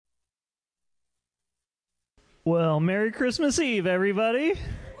Well, Merry Christmas Eve, everybody.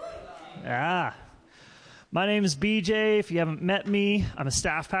 My name is BJ. If you haven't met me, I'm a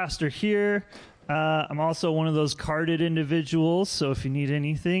staff pastor here. I'm also one of those carded individuals, so if you need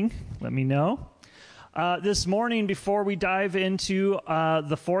anything, let me know. This morning, before we dive into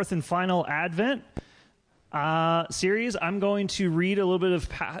the fourth and final Advent series, I'm going to read a little bit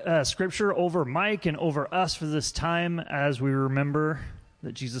of scripture over Mike and over us for this time as we remember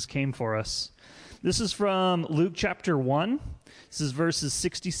that Jesus came for us. This is from Luke chapter 1. This is verses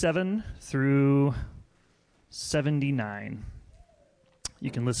 67 through 79.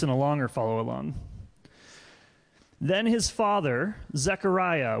 You can listen along or follow along. Then his father,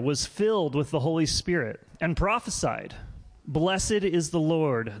 Zechariah, was filled with the Holy Spirit and prophesied, "Blessed is the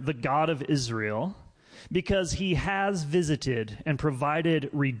Lord, the God of Israel, because he has visited and provided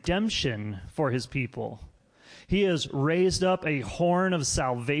redemption for his people. He has raised up a horn of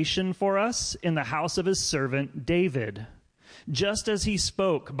salvation for us in the house of his servant David, just as he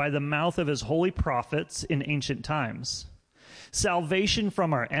spoke by the mouth of his holy prophets in ancient times. Salvation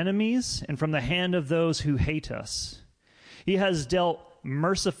from our enemies and from the hand of those who hate us. He has dealt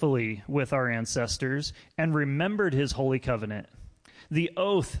mercifully with our ancestors and remembered his holy covenant, the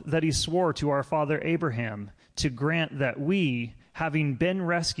oath that he swore to our father Abraham, to grant that we, having been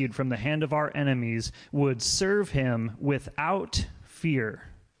rescued from the hand of our enemies, would serve him without fear,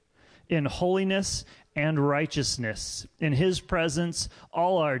 in holiness and righteousness, in his presence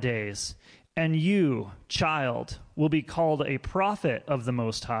all our days. And you, child, will be called a prophet of the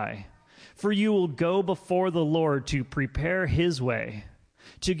Most High, for you will go before the Lord to prepare his way,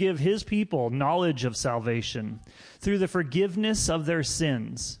 to give his people knowledge of salvation through the forgiveness of their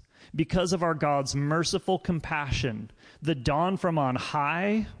sins. Because of our God's merciful compassion, the dawn from on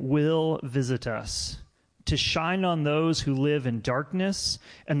high will visit us, to shine on those who live in darkness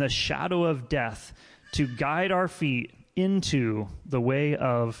and the shadow of death, to guide our feet into the way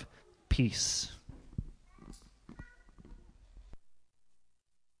of peace."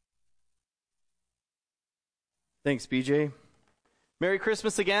 Thanks, BJ. Merry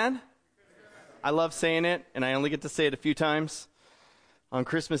Christmas again. I love saying it, and I only get to say it a few times on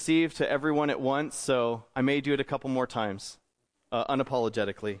Christmas Eve to everyone at once, so I may do it a couple more times,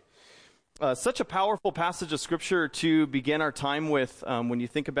 unapologetically. Such a powerful passage of Scripture to begin our time with when you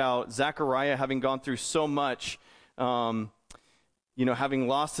think about Zechariah having gone through so much, having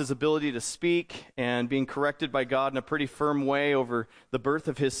lost his ability to speak and being corrected by God in a pretty firm way over the birth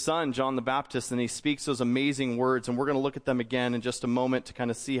of his son, John the Baptist, and he speaks those amazing words, and we're going to look at them again in just a moment to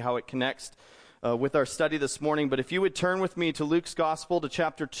kind of see how it connects with our study this morning. But if you would turn with me to Luke's Gospel to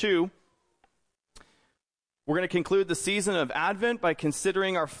chapter 2, we're going to conclude the season of Advent by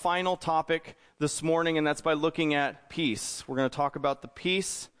considering our final topic this morning, and that's by looking at peace. We're going to talk about the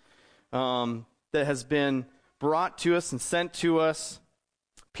peace that has been brought to us and sent to us,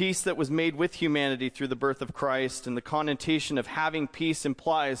 peace that was made with humanity through the birth of Christ, and the connotation of having peace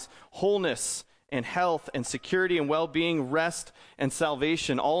implies wholeness and health and security and well-being, rest and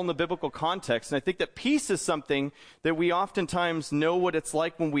salvation, all in the biblical context. And I think that peace is something that we oftentimes know what it's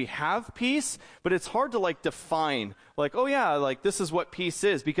like when we have peace, but it's hard to define, this is what peace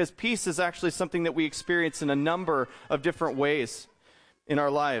is, because peace is actually something that we experience in a number of different ways in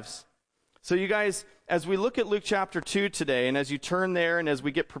our lives. So you guys, as we look at Luke chapter 2 today, and as you turn there and as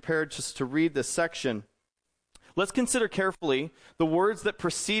we get prepared just to read this section, let's consider carefully the words that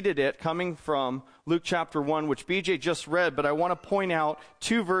preceded it coming from Luke chapter 1, which BJ just read, but I want to point out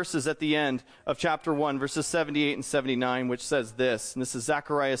two verses at the end of chapter 1, verses 78 and 79, which says this, and this is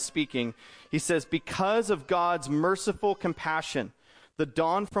Zechariah speaking. He says, "Because of God's merciful compassion, the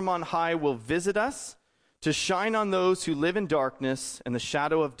dawn from on high will visit us, to shine on those who live in darkness and the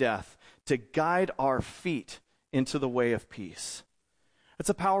shadow of death, to guide our feet into the way of peace." It's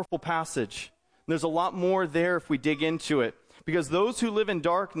a powerful passage. There's a lot more there if we dig into it, because those who live in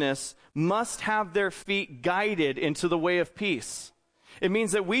darkness must have their feet guided into the way of peace. It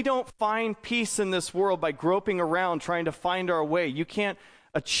means that we don't find peace in this world by groping around trying to find our way. You can't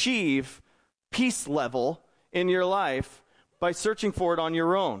achieve peace level in your life by searching for it on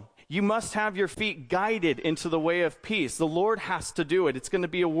your own. You must have your feet guided into the way of peace. The Lord has to do it. It's going to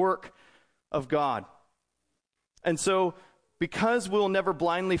be a work of God. And so, because we'll never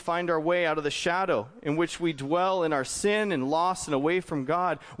blindly find our way out of the shadow in which we dwell in our sin and loss and away from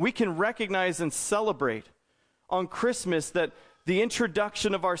God, we can recognize and celebrate on Christmas that the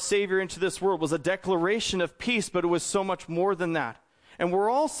introduction of our Savior into this world was a declaration of peace, but it was so much more than that. And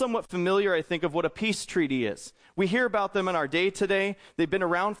we're all somewhat familiar, I think, of what a peace treaty is. We hear about them in our day today. They've been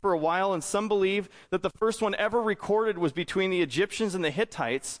around for a while, and some believe that the first one ever recorded was between the Egyptians and the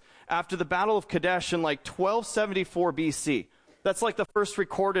Hittites after the Battle of Kadesh in like 1274 BC. That's like the first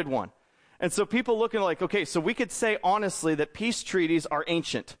recorded one. And so people looking like, okay, so we could say honestly that peace treaties are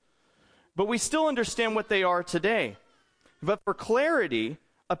ancient. But we still understand what they are today. But for clarity,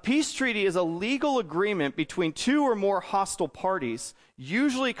 a peace treaty is a legal agreement between two or more hostile parties,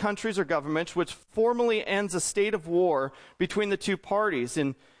 usually countries or governments, which formally ends a state of war between the two parties.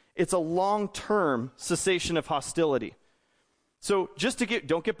 And it's a long-term cessation of hostility. So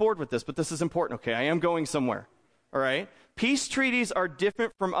don't get bored with this, but this is important, okay? I am going somewhere, all right? Peace treaties are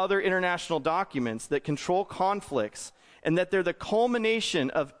different from other international documents that control conflicts, and that they're the culmination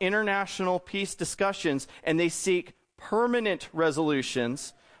of international peace discussions, and they seek permanent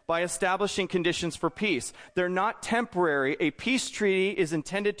resolutions by establishing conditions for peace. They're not temporary. A peace treaty is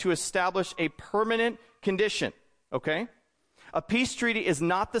intended to establish a permanent condition, okay? A peace treaty is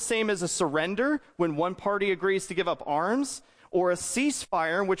not the same as a surrender when one party agrees to give up arms, or a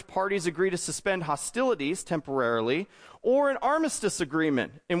ceasefire in which parties agree to suspend hostilities temporarily, or an armistice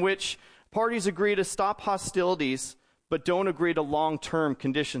agreement in which parties agree to stop hostilities but don't agree to long-term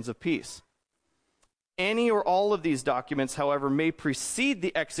conditions of peace. Any or all of these documents, however, may precede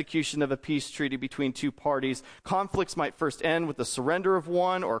the execution of a peace treaty between two parties. Conflicts might first end with the surrender of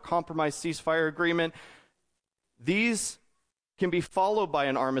one or a compromise ceasefire agreement. These can be followed by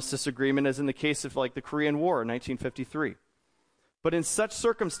an armistice agreement, as in the case of like the Korean War in 1953. But in such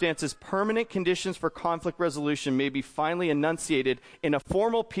circumstances, permanent conditions for conflict resolution may be finally enunciated in a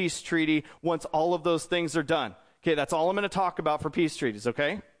formal peace treaty once all of those things are done. Okay, that's all I'm going to talk about for peace treaties,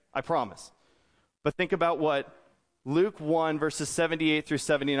 okay? I promise. But think about what Luke 1, verses 78 through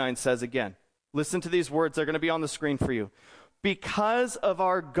 79 says again. Listen to these words. They're going to be on the screen for you. Because of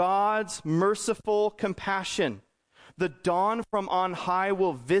our God's merciful compassion, the dawn from on high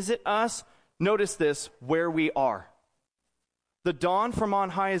will visit us, notice this, where we are. The dawn from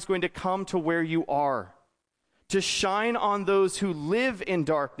on high is going to come to where you are, to shine on those who live in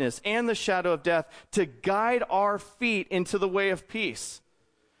darkness and the shadow of death, to guide our feet into the way of peace.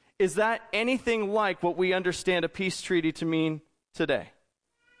 Is that anything like what we understand a peace treaty to mean today?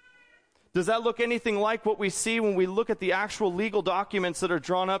 Does that look anything like what we see when we look at the actual legal documents that are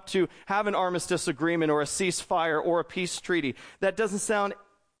drawn up to have an armistice agreement or a ceasefire or a peace treaty? That doesn't sound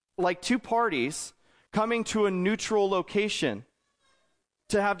like two parties coming to a neutral location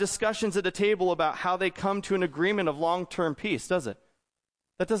to have discussions at a table about how they come to an agreement of long-term peace, does it?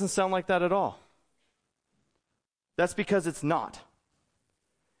 That doesn't sound like that at all. That's because it's not.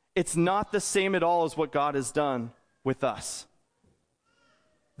 It's not the same at all as what God has done with us.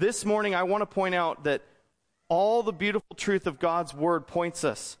 This morning, I want to point out that all the beautiful truth of God's word points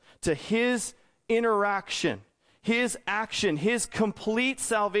us to his interaction, his action, his complete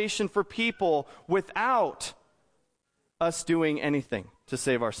salvation for people without us doing anything to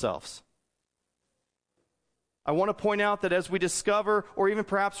save ourselves. I want to point out that as we discover or even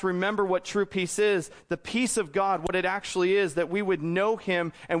perhaps remember what true peace is, the peace of God, what it actually is, that we would know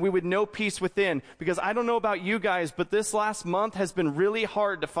him and we would know peace within. Because I don't know about you guys, but this last month has been really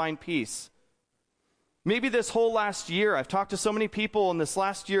hard to find peace. Maybe this whole last year, I've talked to so many people in this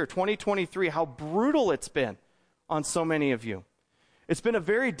last year, 2023, how brutal it's been on so many of you. It's been a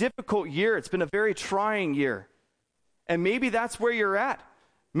very difficult year. It's been a very trying year. And maybe that's where you're at.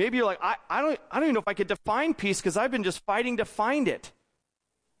 Maybe you're like, I don't even know if I could define peace because I've been just fighting to find it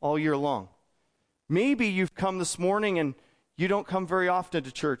all year long. Maybe you've come this morning and you don't come very often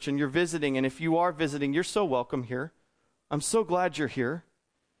to church and you're visiting. And if you are visiting, you're so welcome here. I'm so glad you're here.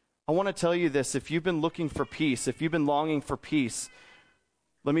 I want to tell you this. If you've been looking for peace, if you've been longing for peace,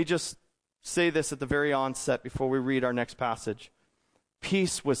 let me just say this at the very onset before we read our next passage.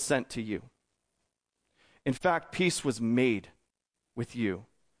 Peace was sent to you. In fact, peace was made with you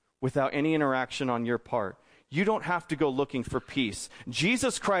without any interaction on your part. You don't have to go looking for peace.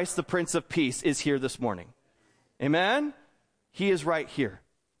 Jesus Christ, the Prince of Peace, is here this morning. Amen? He is right here.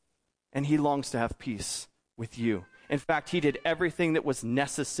 And he longs to have peace with you. In fact, he did everything that was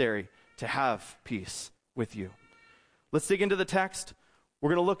necessary to have peace with you. Let's dig into the text. We're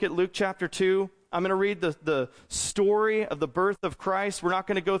going to look at Luke chapter 2. I'm going to read the story of the birth of Christ. We're not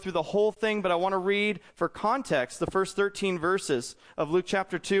going to go through the whole thing, but I want to read for context the first 13 verses of Luke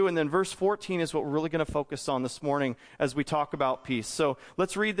chapter 2, and then verse 14 is what we're really going to focus on this morning as we talk about peace. So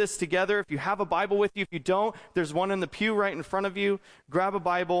let's read this together. If you have a Bible with you, if you don't, there's one in the pew right in front of you. Grab a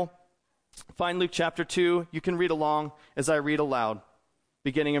Bible, find Luke chapter 2. You can read along as I read aloud,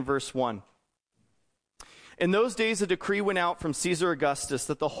 beginning in verse 1. In those days, a decree went out from Caesar Augustus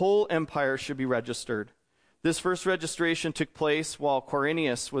that the whole empire should be registered. This first registration took place while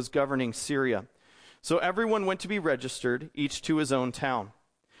Quirinius was governing Syria. So everyone went to be registered, each to his own town.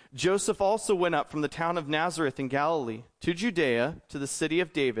 Joseph also went up from the town of Nazareth in Galilee to Judea, to the city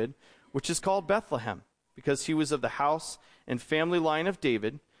of David, which is called Bethlehem, because he was of the house and family line of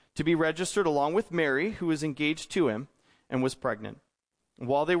David, to be registered along with Mary, who was engaged to him and was pregnant.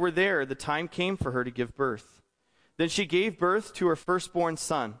 While they were there, the time came for her to give birth. Then she gave birth to her firstborn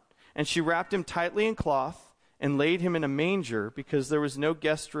son, and she wrapped him tightly in cloth and laid him in a manger because there was no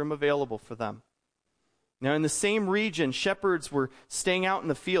guest room available for them. Now in the same region, shepherds were staying out in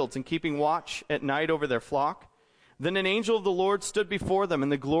the fields and keeping watch at night over their flock. Then an angel of the Lord stood before them,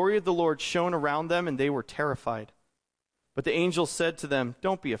 and the glory of the Lord shone around them, and they were terrified. But the angel said to them,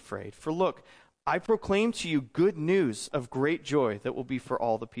 "Don't be afraid, for look, I proclaim to you good news of great joy that will be for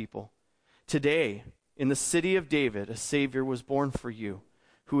all the people. Today, in the city of David, a Savior was born for you,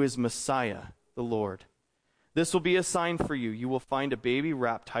 who is Messiah, the Lord. This will be a sign for you. You will find a baby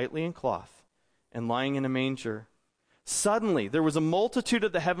wrapped tightly in cloth and lying in a manger." Suddenly, there was a multitude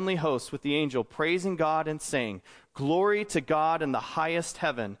of the heavenly hosts with the angel praising God and saying, "Glory to God in the highest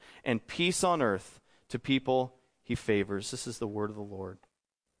heaven, and peace on earth to people he favors." This is the word of the Lord.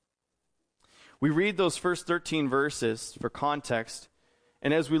 We read those first 13 verses for context,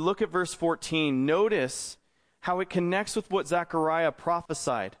 and as we look at verse 14, notice how it connects with what Zechariah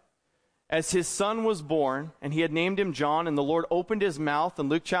prophesied. As his son was born, and he had named him John, and the Lord opened his mouth in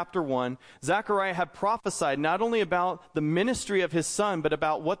Luke chapter 1, Zechariah had prophesied not only about the ministry of his son, but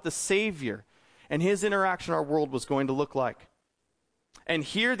about what the Savior and his interaction in our world was going to look like. And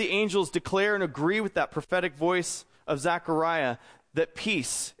here the angels declare and agree with that prophetic voice of Zechariah that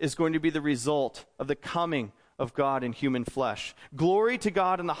peace is going to be the result of the coming of God in human flesh. Glory to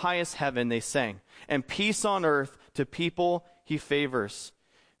God in the highest heaven, they sang, and peace on earth to people he favors.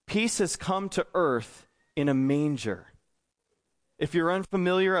 Peace has come to earth in a manger. If you're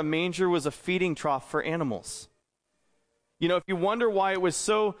unfamiliar, a manger was a feeding trough for animals. You know, if you wonder why it was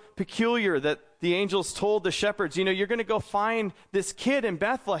so peculiar that the angels told the shepherds, you're going to go find this kid in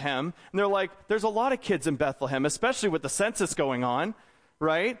Bethlehem. And they're like, there's a lot of kids in Bethlehem, especially with the census going on,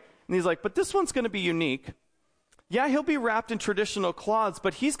 right? And he's like, but this one's going to be unique. Yeah, he'll be wrapped in traditional cloths,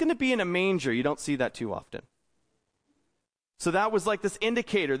 but he's going to be in a manger. You don't see that too often. So that was like this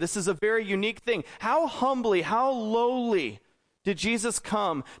indicator. This is a very unique thing. How humbly, how lowly did Jesus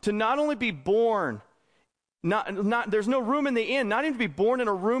come to not only be born, there's no room in the inn, not even to be born in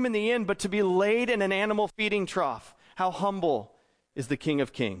a room in the inn, but to be laid in an animal feeding trough. How humble is the King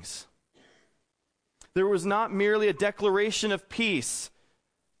of Kings. There was not merely a declaration of peace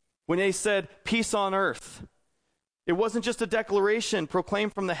when they said peace on earth. It wasn't just a declaration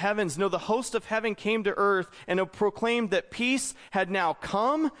proclaimed from the heavens. No, the host of heaven came to earth and it proclaimed that peace had now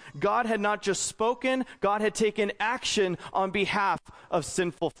come. God had not just spoken, God had taken action on behalf of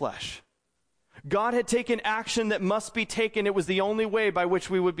sinful flesh. God had taken action that must be taken. It was the only way by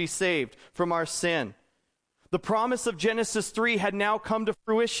which we would be saved from our sin. The promise of Genesis 3 had now come to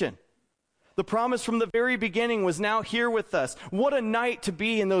fruition. The promise from the very beginning was now here with us. What a night to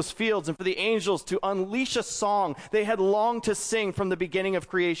be in those fields and for the angels to unleash a song they had longed to sing from the beginning of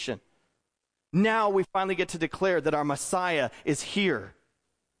creation. Now we finally get to declare that our Messiah is here.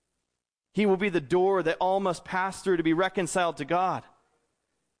 He will be the door that all must pass through to be reconciled to God.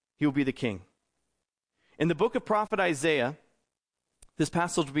 He will be the King. In the book of prophet Isaiah, this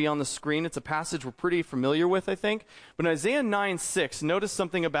passage will be on the screen. It's a passage we're pretty familiar with, I think. But in Isaiah 9:6, notice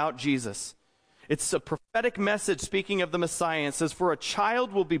something about Jesus. It's a prophetic message speaking of the Messiah. It says, "For a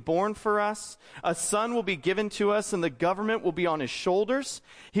child will be born for us, a son will be given to us, and the government will be on his shoulders.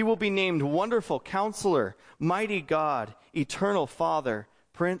 He will be named Wonderful Counselor, Mighty God, Eternal Father,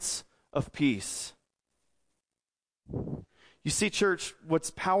 Prince of Peace." You see, church,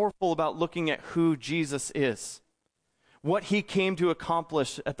 what's powerful about looking at who Jesus is, what he came to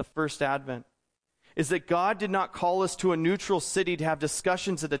accomplish at the first advent, is that God did not call us to a neutral city to have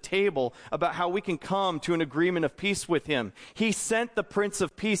discussions at a table about how we can come to an agreement of peace with him. He sent the Prince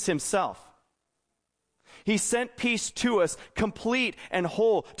of Peace himself. He sent peace to us, complete and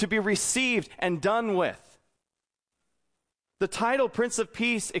whole, to be received and done with. The title Prince of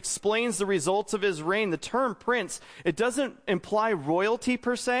Peace explains the results of his reign. The term prince, it doesn't imply royalty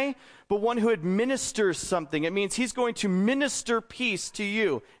per se, but one who administers something. It means he's going to minister peace to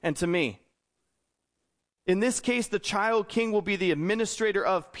you and to me. In this case, the child king will be the administrator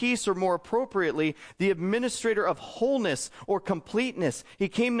of peace, or more appropriately, the administrator of wholeness or completeness. He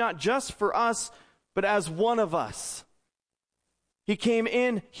came not just for us, but as one of us. He came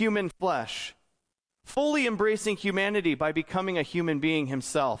in human flesh, fully embracing humanity by becoming a human being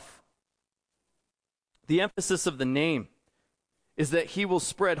himself. The emphasis of the name is that he will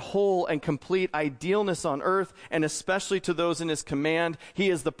spread whole and complete idealness on earth, and especially to those in his command. He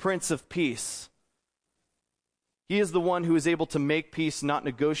is the Prince of Peace. He is the one who is able to make peace, not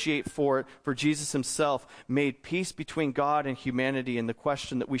negotiate for it, for Jesus himself made peace between God and humanity. And the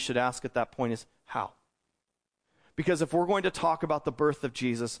question that we should ask at that point is, how? Because if we're going to talk about the birth of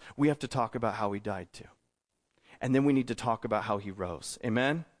Jesus, we have to talk about how he died too. And then we need to talk about how he rose.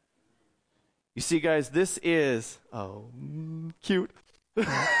 Amen? You see, guys, this is, cute.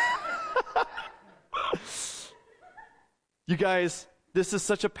 You guys, this is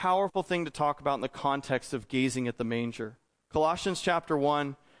such a powerful thing to talk about in the context of gazing at the manger. Colossians chapter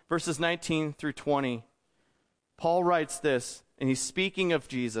 1, verses 19 through 20. Paul writes this, and he's speaking of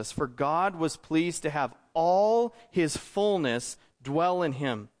Jesus. For God was pleased to have all his fullness dwell in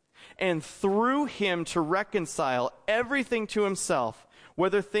him, and through him to reconcile everything to himself,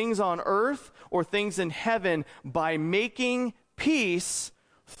 whether things on earth or things in heaven, by making peace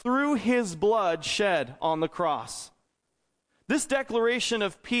through his blood shed on the cross. This declaration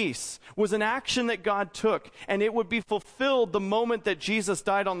of peace was an action that God took, and it would be fulfilled the moment that Jesus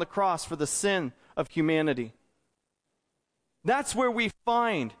died on the cross for the sin of humanity. That's where we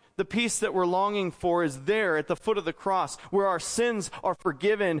find the peace that we're longing for, is there at the foot of the cross, where our sins are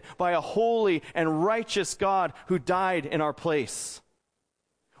forgiven by a holy and righteous God who died in our place.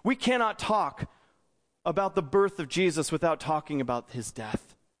 We cannot talk about the birth of Jesus without talking about his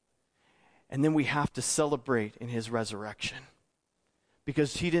death. And then we have to celebrate in his resurrection.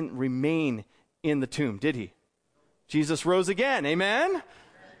 Because he didn't remain in the tomb, did he? Jesus rose again, amen?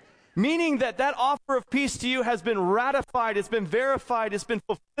 Meaning that offer of peace to you has been ratified, it's been verified, it's been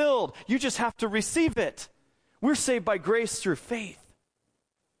fulfilled. You just have to receive it. We're saved by grace through faith.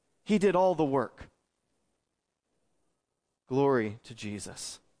 He did all the work. Glory to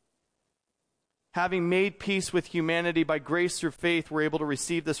Jesus. Having made peace with humanity by grace through faith, we're able to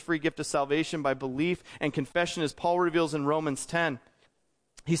receive this free gift of salvation by belief and confession, as Paul reveals in Romans 10.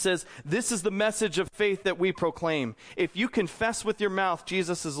 He says, this is the message of faith that we proclaim. If you confess with your mouth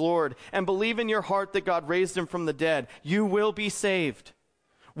Jesus is Lord and believe in your heart that God raised him from the dead, you will be saved.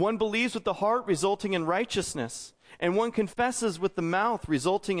 One believes with the heart, resulting in righteousness, and one confesses with the mouth,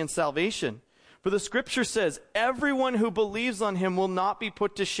 resulting in salvation. For the scripture says, everyone who believes on him will not be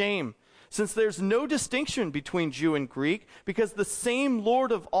put to shame, since there's no distinction between Jew and Greek, because the same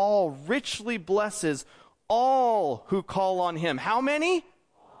Lord of all richly blesses all who call on him. How many?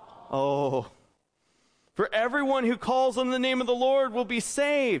 Oh, for everyone who calls on the name of the Lord will be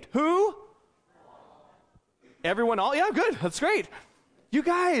saved. Who? Everyone, all? Yeah, good. That's great. You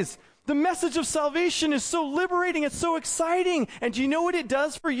guys, the message of salvation is so liberating. It's so exciting. And do you know what it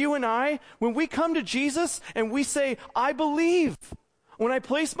does for you and I? When we come to Jesus and we say, I believe. When I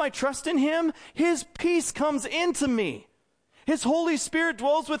place my trust in him, his peace comes into me. His Holy Spirit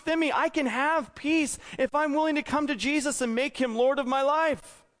dwells within me. I can have peace if I'm willing to come to Jesus and make him Lord of my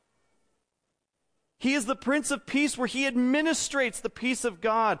life. He is the Prince of Peace, where he administrates the peace of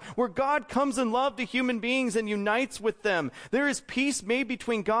God, where God comes in love to human beings and unites with them. There is peace made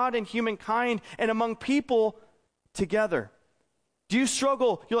between God and humankind and among people together. Do you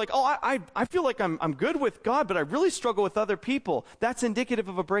struggle? You're like, I feel like I'm good with God, but I really struggle with other people. That's indicative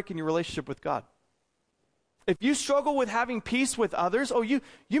of a break in your relationship with God. If you struggle with having peace with others, you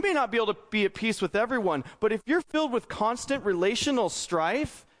may not be able to be at peace with everyone, but if you're filled with constant relational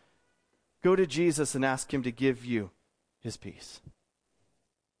strife, go to Jesus and ask him to give you his peace.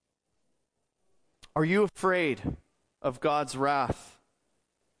 Are you afraid of God's wrath?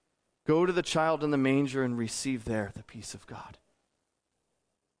 Go to the child in the manger and receive there the peace of God.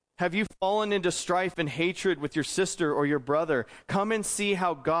 Have you fallen into strife and hatred with your sister or your brother? Come and see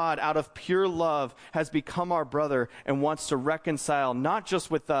how God, out of pure love, has become our brother and wants to reconcile, not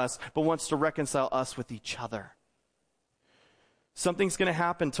just with us, but wants to reconcile us with each other. Something's going to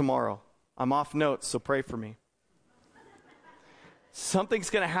happen tomorrow. I'm off notes, so pray for me.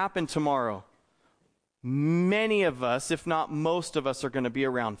 Something's going to happen tomorrow. Many of us, if not most of us, are going to be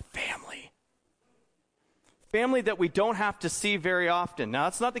around family. Family that we don't have to see very often. Now,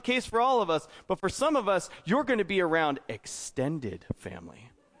 that's not the case for all of us, but for some of us, you're going to be around extended family.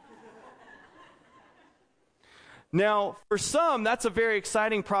 Now, for some, that's a very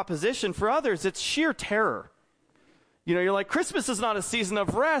exciting proposition. For others, it's sheer terror. You know, you're like, Christmas is not a season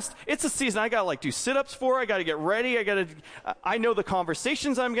of rest. It's a season I got to do sit-ups for. I got to get ready. I know the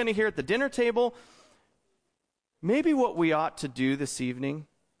conversations I'm going to hear at the dinner table. Maybe what we ought to do this evening,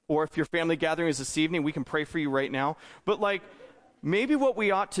 or if your family gathering is this evening, we can pray for you right now. But maybe what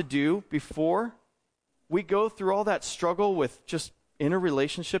we ought to do before we go through all that struggle with just inner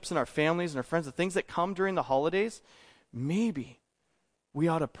relationships in our families and our friends, the things that come during the holidays, maybe we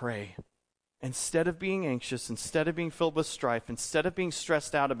ought to pray. Instead of being anxious, instead of being filled with strife, instead of being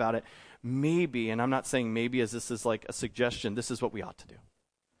stressed out about it, maybe, and I'm not saying maybe as this is like a suggestion, this is what we ought to do.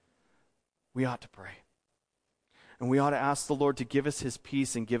 We ought to pray. And we ought to ask the Lord to give us his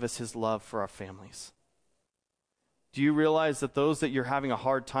peace and give us his love for our families. Do you realize that those that you're having a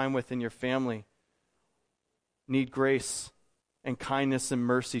hard time with in your family need grace and kindness and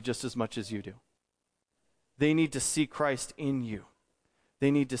mercy just as much as you do? They need to see Christ in you.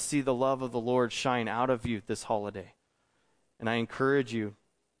 They need to see the love of the Lord shine out of you this holiday. And I encourage you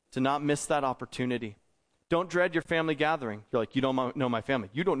to not miss that opportunity. Don't dread your family gathering. You're like, you don't know my family.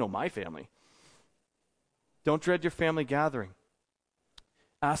 You don't know my family. Don't dread your family gathering.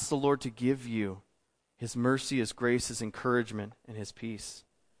 Ask the Lord to give you his mercy, his grace, his encouragement, and his peace.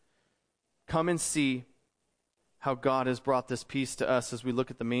 Come and see how God has brought this peace to us as we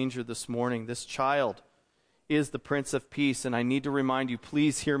look at the manger this morning. This child is the Prince of Peace, and I need to remind you,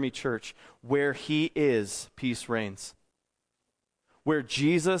 please hear me, church, where he is, peace reigns. Where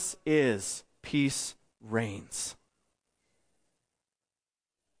Jesus is, peace reigns.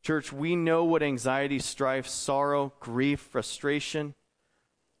 Church, we know what anxiety, strife, sorrow, grief, frustration,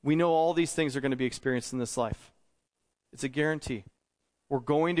 we know all these things are going to be experienced in this life. It's a guarantee. We're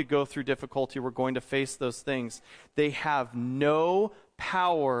going to go through difficulty. We're going to face those things. They have no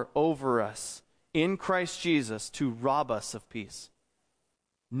power over us in Christ Jesus to rob us of peace.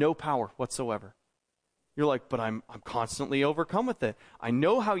 No power whatsoever. You're like, but I'm constantly overcome with it. I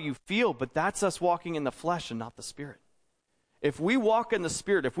know how you feel, but that's us walking in the flesh and not the Spirit. If we walk in the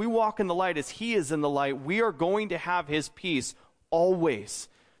Spirit, if we walk in the light as he is in the light, we are going to have his peace always,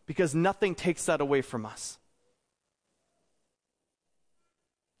 because nothing takes that away from us.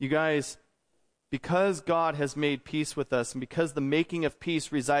 You guys, because God has made peace with us, and because the making of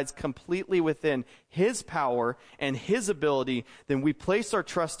peace resides completely within his power and his ability, then we place our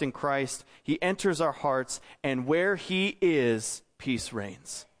trust in Christ. He enters our hearts, and where he is, peace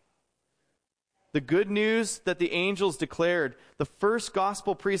reigns. The good news that the angels declared, the first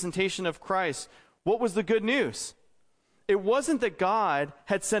gospel presentation of Christ, what was the good news? It wasn't that God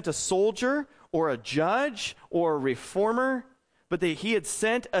had sent a soldier or a judge or a reformer, but that he had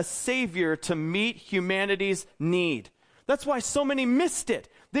sent a Savior to meet humanity's need. That's why so many missed it.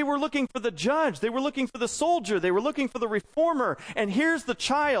 They were looking for the judge. They were looking for the soldier. They were looking for the reformer. And here's the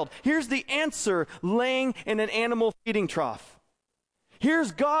child. Here's the answer laying in an animal feeding trough.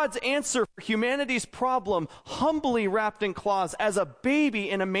 Here's God's answer for humanity's problem, humbly wrapped in cloths as a baby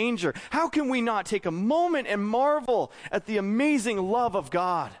in a manger. How can we not take a moment and marvel at the amazing love of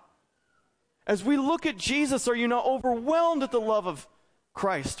God? As we look at Jesus, are you not overwhelmed at the love of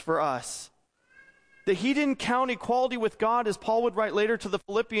Christ for us? That he didn't count equality with God, as Paul would write later to the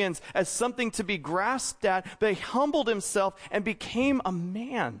Philippians, as something to be grasped at, but he humbled himself and became a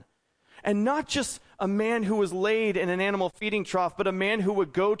man. And not just a man who was laid in an animal feeding trough, but a man who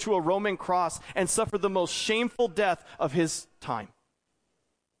would go to a Roman cross and suffer the most shameful death of his time.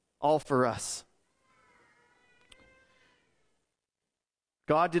 All for us.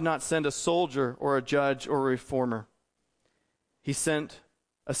 God did not send a soldier or a judge or a reformer. He sent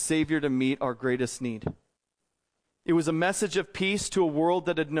a Savior to meet our greatest need. It was a message of peace to a world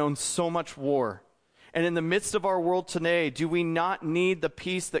that had known so much war. And in the midst of our world today, do we not need the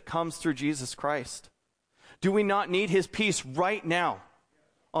peace that comes through Jesus Christ? Do we not need his peace right now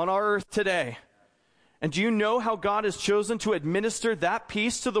on our earth today? And do you know how God has chosen to administer that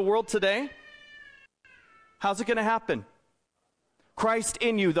peace to the world today? How's it going to happen? Christ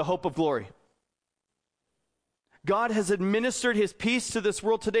in you, the hope of glory. God has administered his peace to this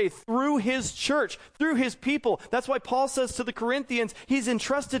world today through his church, through his people. That's why Paul says to the Corinthians, he's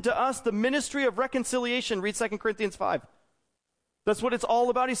entrusted to us the ministry of reconciliation. Read 2 Corinthians 5. That's what it's all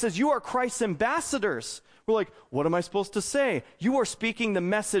about. He says, you are Christ's ambassadors. We're like, what am I supposed to say? You are speaking the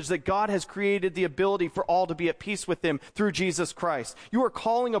message that God has created the ability for all to be at peace with him through Jesus Christ. You are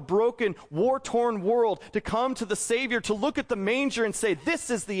calling a broken, war-torn world to come to the Savior, to look at the manger and say,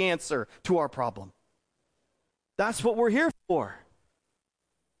 this is the answer to our problem. That's what we're here for.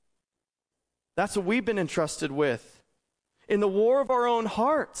 That's what we've been entrusted with. In the war of our own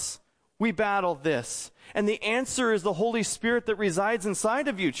hearts, we battle this. And the answer is the Holy Spirit that resides inside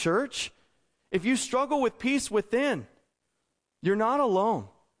of you, church. If you struggle with peace within, you're not alone.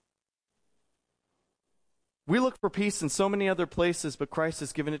 We look for peace in so many other places, but Christ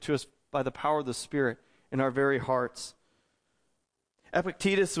has given it to us by the power of the Spirit in our very hearts.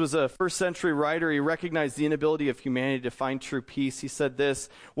 Epictetus was a first century writer. He recognized the inability of humanity to find true peace. He said this,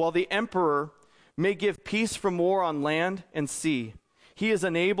 while the emperor may give peace from war on land and sea. He is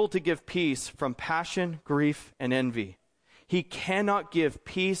unable to give peace from passion, grief, and envy. He cannot give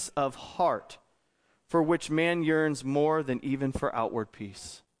peace of heart, for which man yearns more than even for outward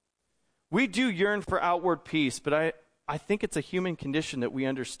peace. We do yearn for outward peace, but I think it's a human condition that we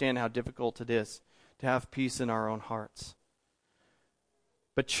understand how difficult it is to have peace in our own hearts.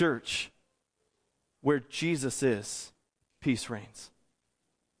 But church, where Jesus is, peace reigns.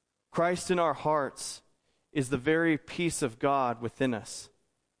 Christ in our hearts is the very peace of God within us.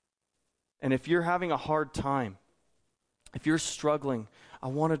 And if you're having a hard time, if you're struggling, I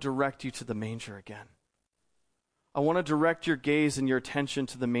want to direct you to the manger again. I want to direct your gaze and your attention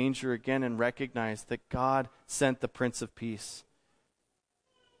to the manger again and recognize that God sent the Prince of Peace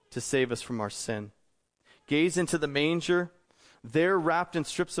to save us from our sin. Gaze into the manger. There, wrapped in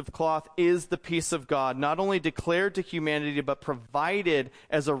strips of cloth, is the peace of God, not only declared to humanity, but provided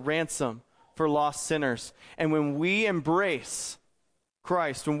as a ransom for lost sinners. And when we embrace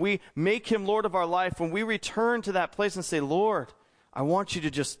Christ, when we make him Lord of our life, when we return to that place and say, Lord, I want you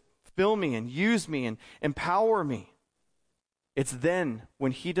to just fill me and use me and empower me, it's then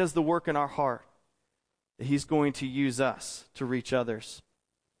when he does the work in our heart that he's going to use us to reach others.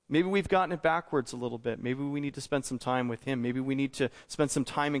 Maybe we've gotten it backwards a little bit. Maybe we need to spend some time with him. Maybe we need to spend some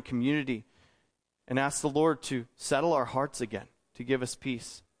time in community and ask the Lord to settle our hearts again, to give us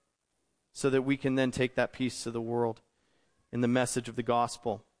peace, so that we can then take that peace to the world in the message of the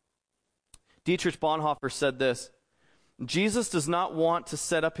gospel. Dietrich Bonhoeffer said this: Jesus does not want to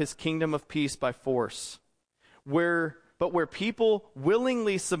set up his kingdom of peace by force, but where people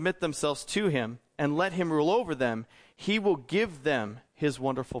willingly submit themselves to him and let him rule over them, he will give them his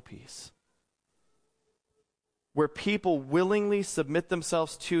wonderful peace. Where people willingly submit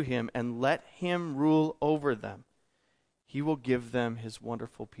themselves to him and let him rule over them, he will give them his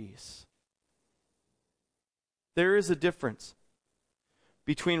wonderful peace. There is a difference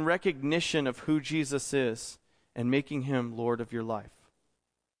between recognition of who Jesus is and making him Lord of your life.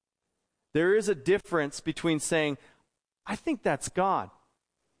 There is a difference between saying, I think that's God.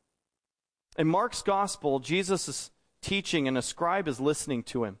 In Mark's gospel, Jesus is teaching and a scribe is listening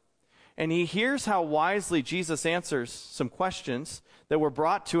to him. And he hears how wisely Jesus answers some questions that were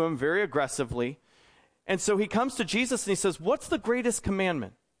brought to him very aggressively. And so he comes to Jesus and he says, what's the greatest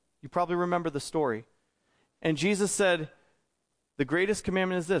commandment? You probably remember the story. And Jesus said, the greatest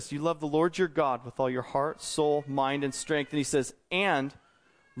commandment is this: you love the Lord your God with all your heart, soul, mind, and strength. And he says, and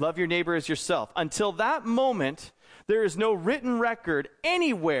love your neighbor as yourself. Until that moment, there is no written record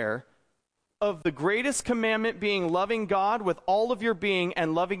anywhere of the greatest commandment being loving God with all of your being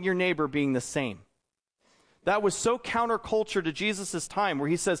and loving your neighbor being the same. That was so counterculture to Jesus' time, where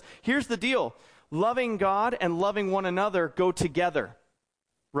he says, here's the deal: loving God and loving one another go together,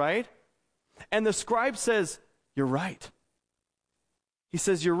 right? And the scribe says, you're right. He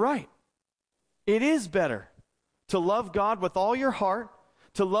says, you're right. It is better to love God with all your heart,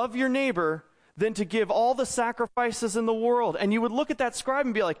 to love your neighbor, than to give all the sacrifices in the world. And you would look at that scribe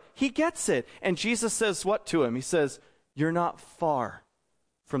and be like, he gets it. And Jesus says what to him? He says, you're not far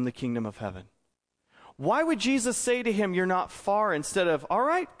from the kingdom of heaven. Why would Jesus say to him, you're not far, instead of, all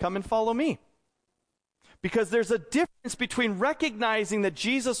right, come and follow me? Because there's a difference between recognizing that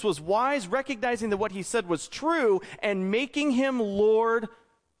Jesus was wise, recognizing that what he said was true, and making him Lord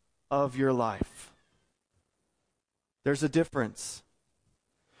of your life. There's a difference.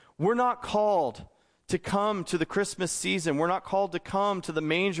 We're not called to come to the Christmas season. We're not called to come to the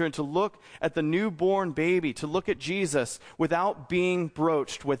manger and to look at the newborn baby, to look at Jesus without being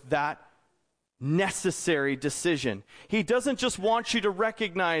broached with that necessary decision. He doesn't just want you to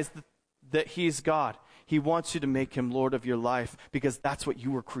recognize that he's God. He wants you to make him Lord of your life, because that's what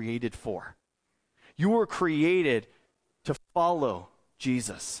you were created for. You were created to follow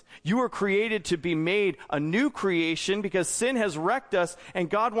Jesus. You were created to be made a new creation, because sin has wrecked us, and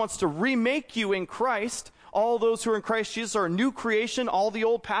God wants to remake you in Christ. All those who are in Christ Jesus are a new creation. All the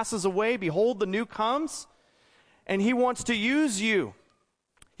old passes away. Behold, the new comes. And he wants to use you.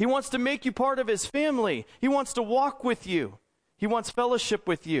 He wants to make you part of his family. He wants to walk with you. He wants fellowship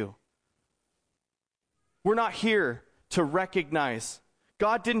with you. We're not here to recognize.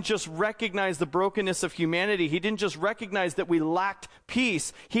 God didn't just recognize the brokenness of humanity. He didn't just recognize that we lacked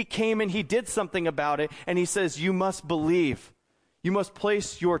peace. He came and he did something about it. And he says, you must believe. You must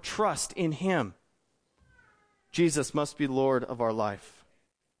place your trust in him. Jesus must be Lord of our life.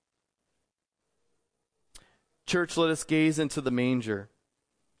 Church, let us gaze into the manger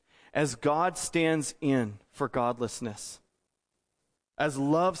as God stands in for godlessness, as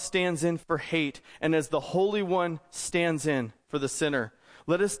love stands in for hate, and as the Holy One stands in for the sinner.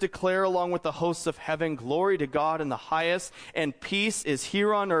 Let us declare along with the hosts of heaven, glory to God in the highest, and peace is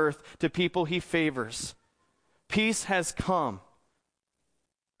here on earth to people he favors. Peace has come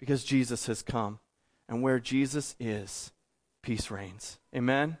because Jesus has come. And where Jesus is, peace reigns.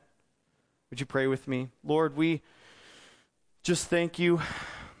 Amen? Would you pray with me? Lord, we just thank you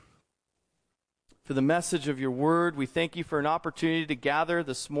for the message of your word. We thank you for an opportunity to gather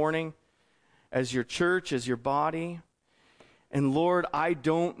this morning as your church, as your body. And Lord, I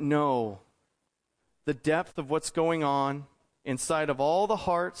don't know the depth of what's going on inside of all the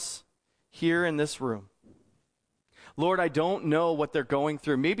hearts here in this room. Lord, I don't know what they're going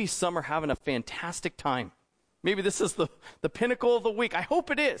through. Maybe some are having a fantastic time. Maybe this is the pinnacle of the week. I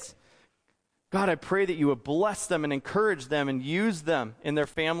hope it is. God, I pray that you would bless them and encourage them and use them in their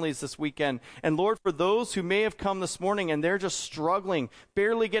families this weekend. And Lord, for those who may have come this morning and they're just struggling,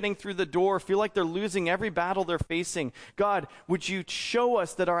 barely getting through the door, feel like they're losing every battle they're facing, God, would you show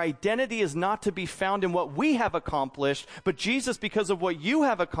us that our identity is not to be found in what we have accomplished, but Jesus, because of what you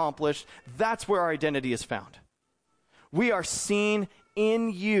have accomplished, that's where our identity is found. We are seen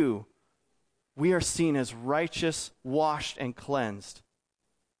in you. We are seen as righteous, washed, and cleansed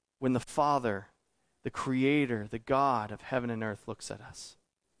when the Father, the Creator, the God of heaven and earth looks at us.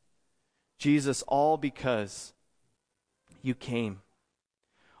 Jesus, all because you came.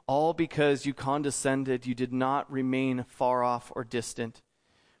 All because you condescended. You did not remain far off or distant,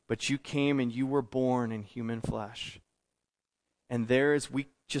 but you came and you were born in human flesh. And there, as we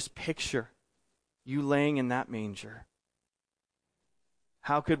just picture you laying in that manger,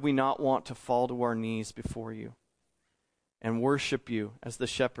 how could we not want to fall to our knees before you and worship you as the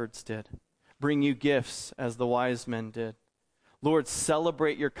shepherds did, bring you gifts as the wise men did? Lord,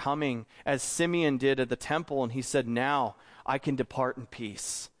 celebrate your coming as Simeon did at the temple, and he said, now I can depart in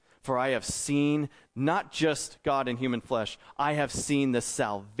peace, for I have seen not just God in human flesh, I have seen the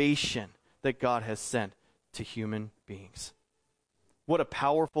salvation that God has sent to human beings. What a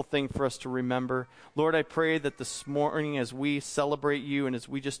powerful thing for us to remember. Lord, I pray that this morning as we celebrate you and as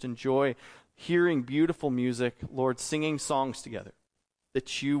we just enjoy hearing beautiful music, Lord, singing songs together,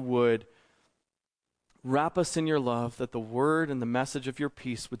 that you would wrap us in your love, that the word and the message of your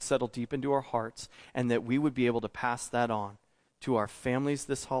peace would settle deep into our hearts, and that we would be able to pass that on to our families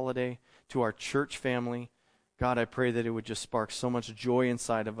this holiday, to our church family. God, I pray that it would just spark so much joy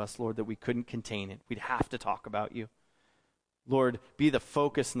inside of us, Lord, that we couldn't contain it. We'd have to talk about you. Lord, be the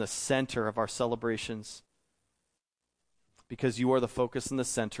focus and the center of our celebrations, because you are the focus and the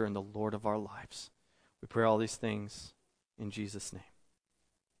center and the Lord of our lives. We pray all these things in Jesus' name.